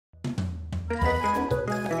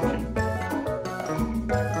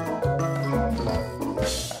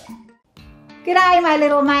G'day my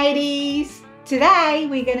little mateys! Today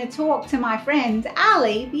we're going to talk to my friends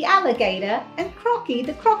Ali the alligator and Crocky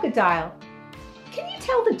the crocodile. Can you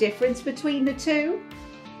tell the difference between the two?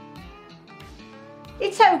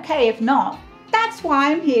 It's okay if not, that's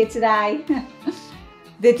why I'm here today.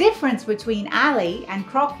 The difference between Ali and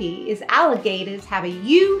Crocky is alligators have a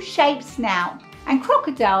U-shaped snout and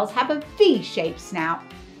crocodiles have a V-shaped snout.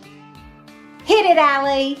 Hit it,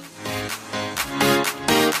 Ali!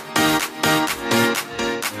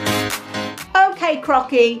 Okay,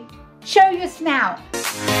 Crocky, show your snout.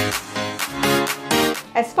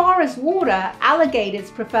 As far as water, alligators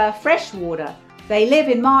prefer fresh water. They live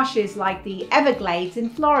in marshes like the Everglades in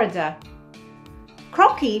Florida.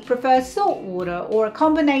 Crocky prefers salt water or a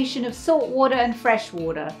combination of salt water and fresh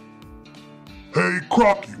water. Hey,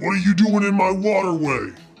 Crocky, what are you doing in my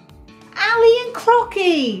waterway? Ali and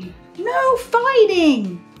Crocky! No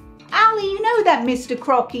fighting! Ali, you know that Mr.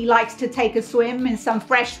 Crocky likes to take a swim in some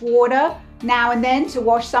fresh water now and then to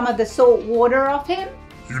wash some of the salt water off him.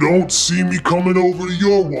 You don't see me coming over to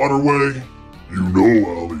your waterway. You know,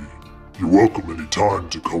 Ali, you're welcome anytime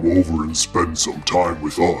to come over and spend some time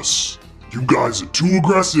with us. You guys are too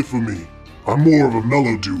aggressive for me. I'm more of a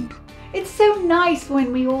mellow dude. It's so nice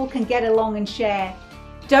when we all can get along and share.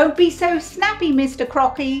 Don't be so snappy, Mr.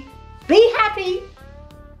 Crocky. Be happy.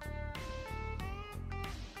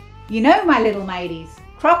 You know, my little mateys,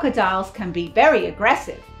 crocodiles can be very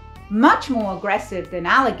aggressive, much more aggressive than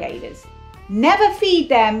alligators. Never feed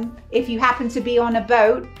them if you happen to be on a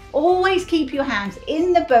boat. Always keep your hands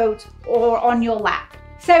in the boat or on your lap.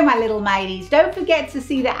 So my little mateys, don't forget to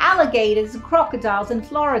see the alligators and crocodiles in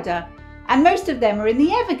Florida, and most of them are in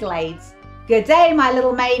the Everglades. Good day, my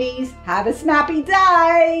little mateys. Have a snappy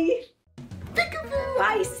day. Peekaboo,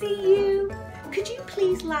 I see you. Could you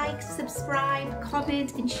please like, subscribe,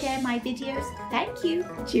 comment and share my videos? Thank you.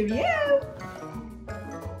 Cheerio.